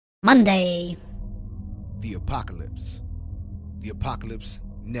Monday. The apocalypse. The apocalypse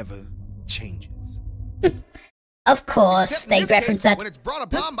never changes. Of course, Except in they this reference case, that. when it's brought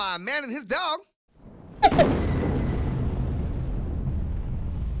upon by a man and his dog.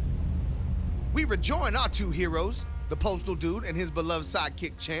 We rejoin our two heroes, the Postal Dude and his beloved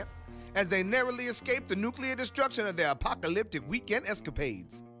sidekick Champ, as they narrowly escape the nuclear destruction of their apocalyptic weekend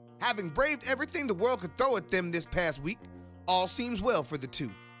escapades. Having braved everything the world could throw at them this past week, all seems well for the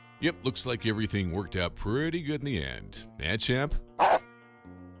two. Yep, looks like everything worked out pretty good in the end. Eh, Champ?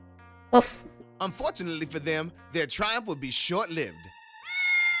 Oof. Unfortunately for them, their triumph would be short-lived.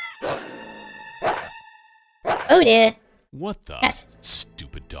 Oh dear. What the? Yes.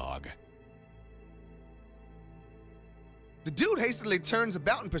 Stupid dog. The dude hastily turns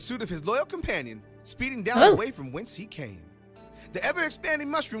about in pursuit of his loyal companion, speeding down Oh. the way from whence he came. The ever-expanding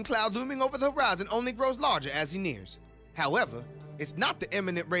mushroom cloud looming over the horizon only grows larger as he nears. However, it's not the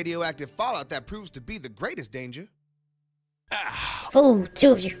imminent radioactive fallout that proves to be the greatest danger. Ah, Oh,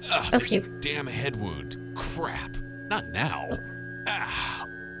 two of you. Both of this you. damn head wound. Crap. Not now. Ah.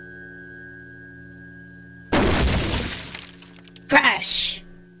 Crash.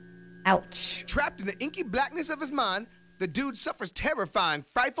 Ouch. Trapped in the inky blackness of his mind, the dude suffers terrifying,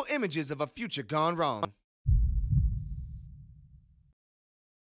 frightful images of a future gone wrong.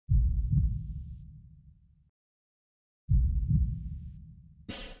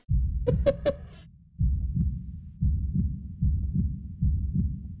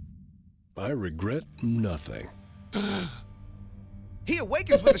 I regret nothing. He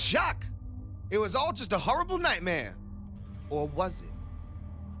awakens with a shock. It was all just a horrible nightmare. Or was it?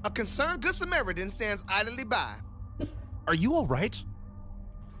 A concerned Good Samaritan stands idly by. Are you all right?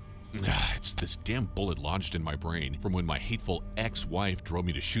 It's this damn bullet lodged in my brain from when my hateful ex-wife drove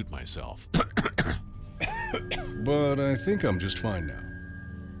me to shoot myself. But I think I'm just fine now.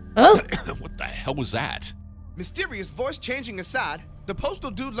 Oh. What the hell was that? Mysterious voice changing aside, the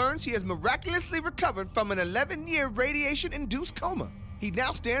Postal Dude learns he has miraculously recovered from an 11-year radiation-induced coma. He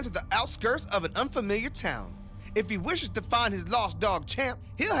now stands at the outskirts of an unfamiliar town. If he wishes to find his lost dog Champ,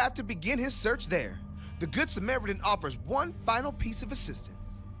 he'll have to begin his search there. The Good Samaritan offers one final piece of assistance.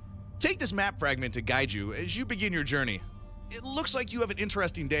 Take this map fragment to guide you as you begin your journey. It looks like you have an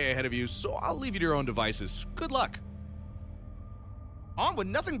interesting day ahead of you, so I'll leave you to your own devices. Good luck. Armed with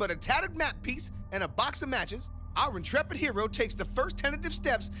nothing but a tattered map piece and a box of matches, our intrepid hero takes the first tentative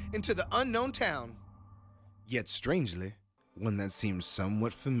steps into the unknown town. Yet strangely, one that seems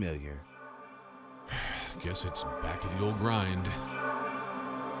somewhat familiar. Guess it's back to the old grind.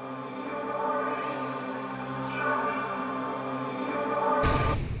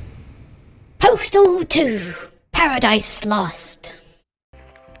 Postal 2. Paradise Lost.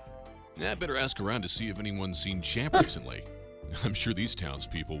 I better ask around to see if anyone's seen Champ recently. I'm sure these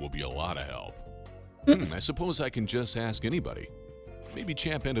townspeople will be a lot of help. I suppose I can just ask anybody. Maybe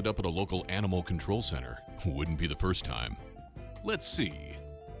Champ ended up at a local animal control center. Wouldn't be the first time. Let's see.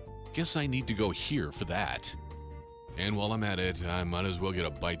 Guess I need to go here for that. And while I'm at it, I might as well get a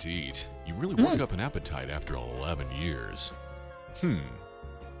bite to eat. You really work up an appetite after 11 years.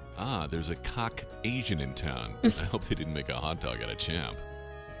 Ah, there's a cock Asian in town. I hope they didn't make a hot dog out of Champ.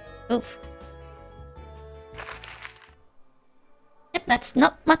 Oof. Yep, that's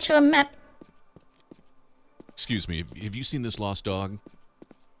not much of a map. Excuse me, have you seen this lost dog?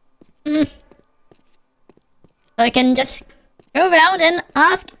 So I can just go around and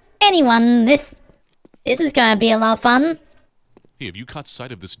ask anyone. This is gonna be a lot of fun. Hey, have you caught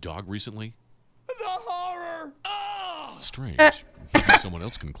sight of this dog recently? The horror! Oh, strange. Maybe someone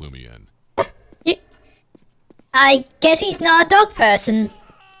else can clue me in. I guess he's not a dog person.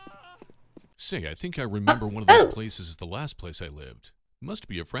 Say, I think I remember one of those places is the last place I lived. Must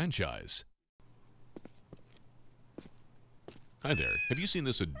be a franchise. Hi there. Have you seen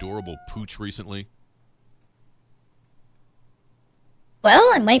this adorable pooch recently?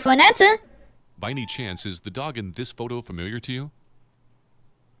 Well, I'm waiting for an answer. By any chance, is the dog in this photo familiar to you?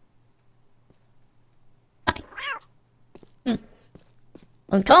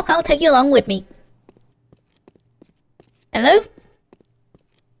 Won't talk, I'll take you along with me. Hello?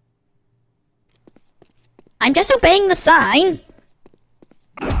 I'm just obeying the sign.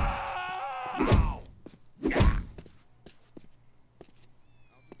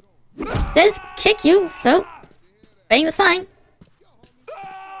 It says kick you, so obeying the sign.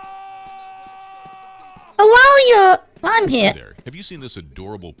 Oh, while I'm here. Hi there. Have you seen this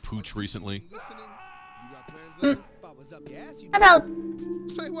adorable pooch recently? How about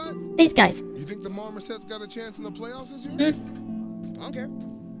Say what? these guys? You think the Marmosets got a chance in the playoffs this year? I don't care.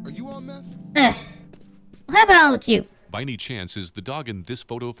 Are you on meth? How about you? By any chance, is the dog in this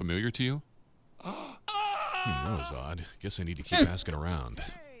photo familiar to you? That was odd. Guess I need to keep asking around.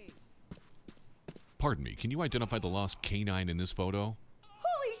 Pardon me, can you identify the lost canine in this photo?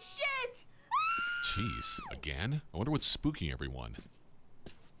 Holy shit! Jeez, again? I wonder what's spooking everyone.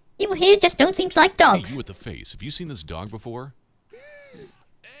 People here just don't seem like Hey, dogs. you with the face, have you seen this dog before?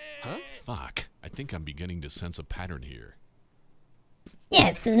 Huh? Fuck, I think I'm beginning to sense a pattern here.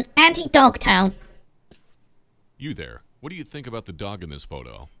 Yeah, this is an anti-dog town. You there, what do you think about the dog in this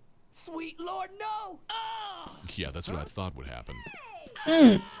photo? Sweet Lord, no! Oh! Yeah, that's what I thought would happen.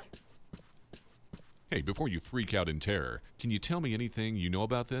 Hmm. Hey, before you freak out in terror, can you tell me anything you know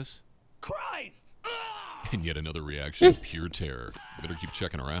about this? Christ! And yet another reaction, pure terror. Better keep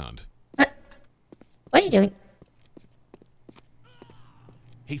checking around. What are you doing?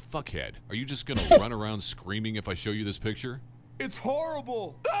 Hey, fuckhead, are you just gonna run around screaming if I show you this picture? It's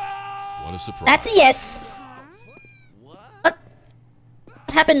horrible. What a surprise. That's a yes. What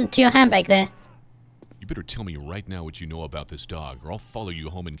happened to your handbag there? You better tell me right now what you know about this dog, or I'll follow you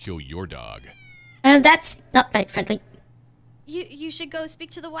home and kill your dog. That's not very friendly. You should go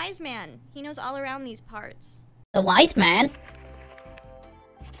speak to the wise man. He knows all around these parts. The wise man?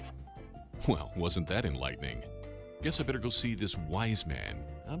 Well, wasn't that enlightening? Guess I better go see this wise man.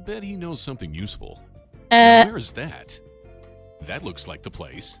 I bet he knows something useful. Where is that? That looks like the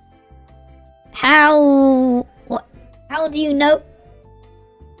place. How do you know?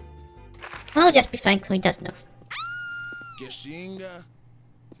 I'll just be thankful he does know. Geshinga.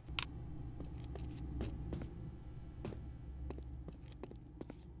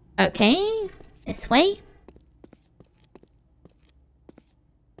 Okay, this way.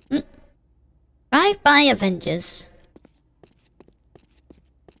 Drive by Avengers.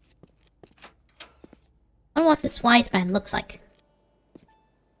 I wonder what this wise man looks like.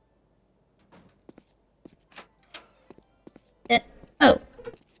 Oh.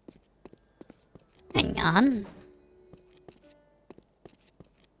 Hang on.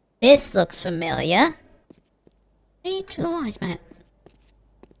 This looks familiar. Hey, to the wise man.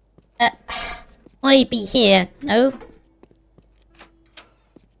 Will he be here? No.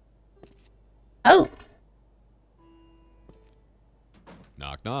 Oh.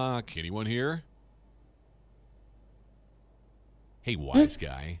 Knock, knock. Anyone here? Hey, wise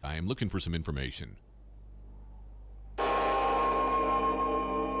guy. I am looking for some information.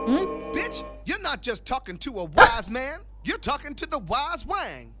 Bitch, you're not just talking to a wise man. You're talking to the wise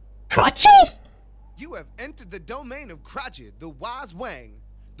Wang. Crotchy? You have entered the domain of Krachi, the wise Wang,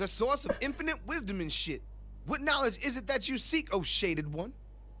 the source of infinite wisdom and shit. What knowledge is it that you seek, oh shaded one?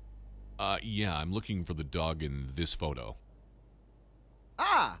 Yeah, I'm looking for the dog in this photo.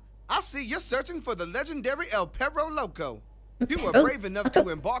 Ah, I see you're searching for the legendary El Perro Loco. Few are Oh. brave enough to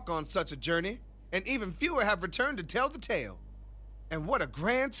embark on such a journey, and even fewer have returned to tell the tale. And what a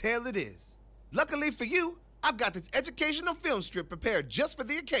grand tale it is. Luckily for you, I've got this educational film strip prepared just for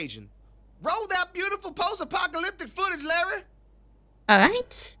the occasion. Roll that beautiful post-apocalyptic footage, Larry.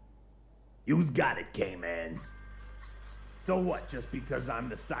 Alright. You's got it, K-Man. So what, just because I'm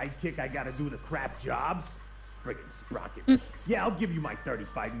the sidekick I gotta do the crap jobs? Friggin' sprocket. Yeah, I'll give you my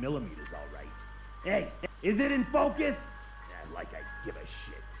 35 millimeters, alright. Hey, is it in focus? Yeah, like I give a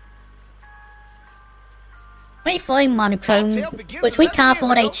shit. 24 monochrome, Our tale begins which we 11 can't years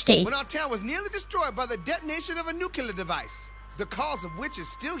afford ago, HD. When our town was nearly destroyed by the detonation of a nuclear device, the cause of which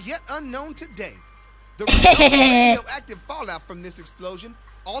is still yet unknown today. The radioactive fallout from this explosion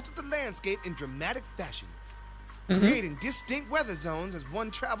altered the landscape in dramatic fashion, creating distinct weather zones as one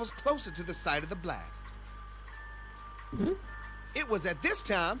travels closer to the site of the blast. It was at this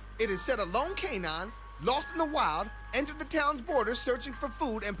time, it is said a lone canine, lost in the wild, entered the town's borders searching for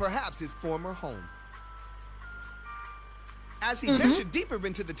food and perhaps his former home. As he ventured deeper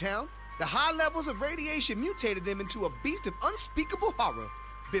into the town, the high levels of radiation mutated him into a beast of unspeakable horror,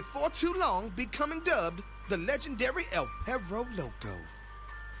 before too long becoming dubbed the legendary El Perro Loco.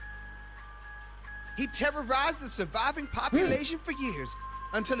 He terrorized the surviving population for years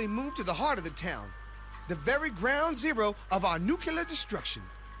until he moved to the heart of the town, the very ground zero of our nuclear destruction.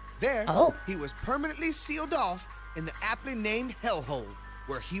 There, he was permanently sealed off in the aptly named Hellhole,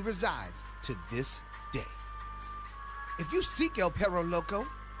 where he resides to this day. If you seek El Perro Loco,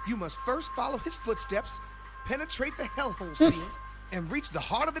 you must first follow his footsteps, penetrate the Hellhole seal, and reach the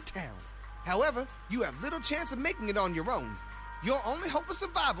heart of the town. However, you have little chance of making it on your own. Your only hope of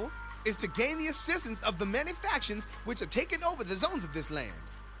survival is to gain the assistance of the many factions which have taken over the zones of this land.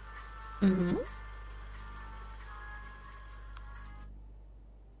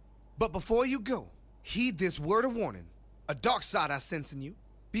 But before you go, heed this word of warning. A dark side I sense in you.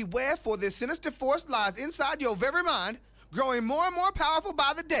 Beware, for this sinister force lies inside your very mind, growing more and more powerful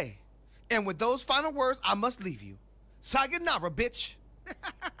by the day. And with those final words, I must leave you. Sayonara, bitch.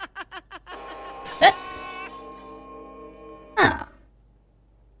 Oh.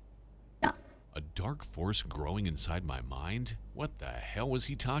 A dark force growing inside my mind? What the hell was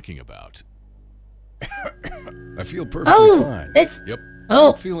he talking about? I feel perfectly fine. This. Yep.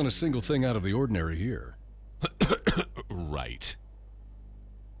 Oh. Not feeling a single thing out of the ordinary here. Right.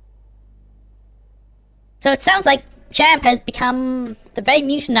 So it sounds like Champ has become the very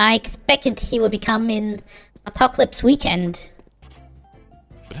mutant I expected he would become in Apocalypse Weekend.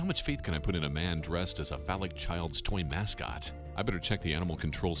 But how much faith can I put in a man dressed as a phallic child's toy mascot? I better check the Animal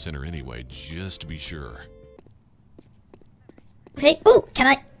Control Center anyway, just to be sure. Okay, ooh, can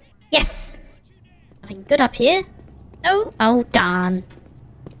I? Yes! Nothing good up here? No? Oh, darn.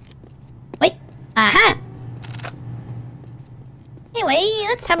 Wait, aha! Anyway,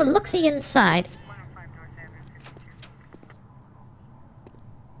 let's have a look-see inside.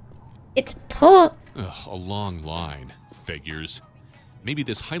 It's poor. Ugh, a long line. Figures. Maybe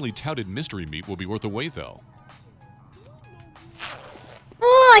this highly touted mystery meat will be worth the wait, though.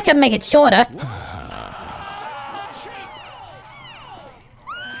 Oh, I can make it shorter.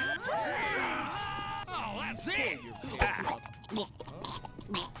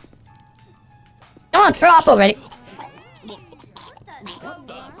 Come on, throw up already.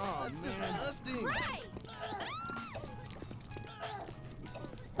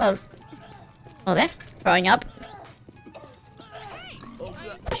 Oh. Oh, they're throwing up.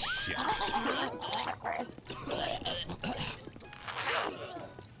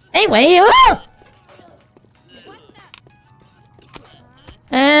 Anyway, oh!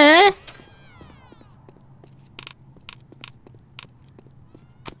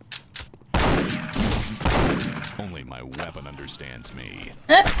 Only my weapon understands me.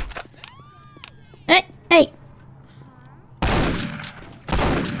 Hey, hey.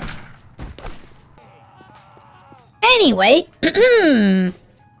 Anyway,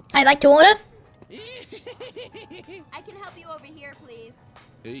 I'd like to order. I can help you over here, please.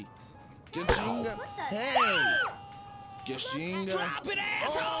 Hey. Gashinga. Hey. Gashinga.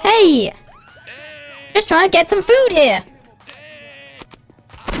 Hey! Just trying to get some food here.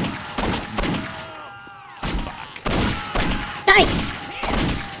 Die!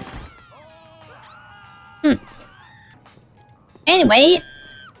 Anyway,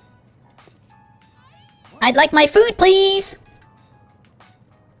 I'd like my food, please.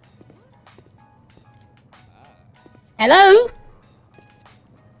 Hello?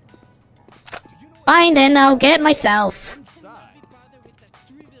 Fine then, I'll get it myself.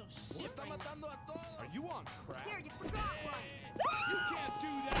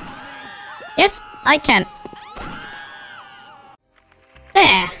 Yes, I can.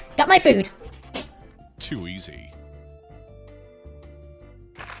 There, got my food. Too easy.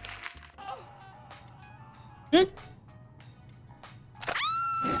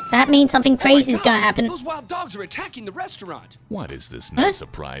 That means something crazy is gonna happen. Those wild dogs are attacking the restaurant. Why does this not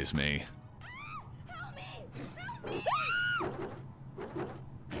surprise me?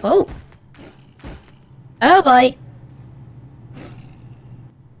 Oh. Oh boy.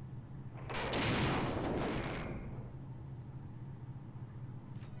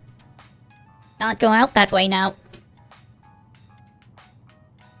 Can't go out that way now.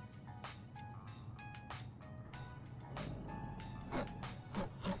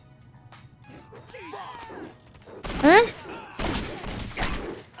 Huh?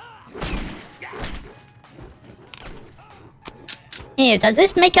 Here, does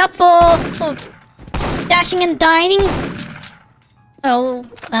this make up for dashing and dining? Oh,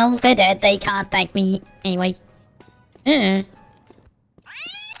 well, they're dead. They can't thank me anyway.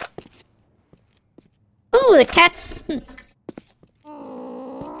 Ooh, the cats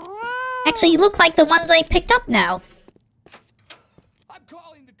actually look like the ones I picked up now. I'm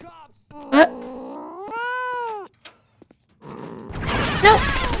calling the cops. No.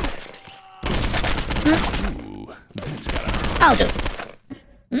 Ooh, that's gotta hurt. I'll do.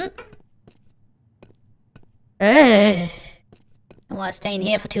 I don't want to stay in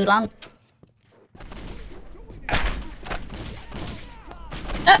here for too long.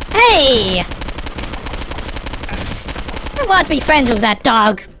 Hey! I want to be friends with that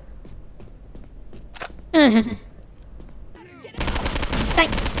dog.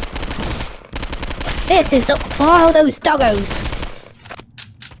 This is for all those doggos.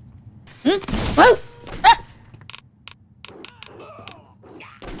 Whoa! Ah!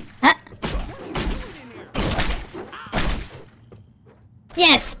 Ah.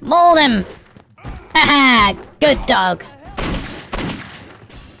 Yes, maul them! Haha! Good dog.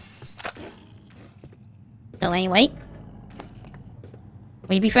 So anyway,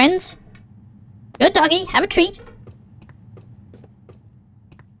 we be friends? Good doggy, have a treat.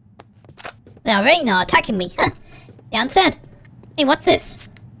 They're already not attacking me. Yeah, unsaid. Hey, what's this?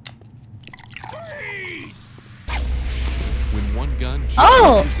 When one gun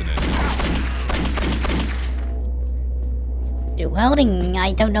Oh! isn't it? Do welding.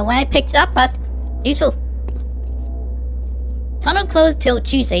 I don't know where I picked it up, but useful. Tunnel closed till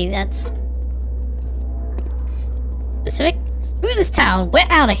Tuesday. That's specific. Screw this town. We're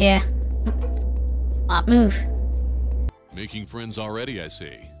out of here. Move. Making friends already, I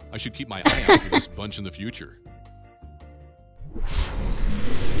see. I should keep my eye out for this bunch in the future.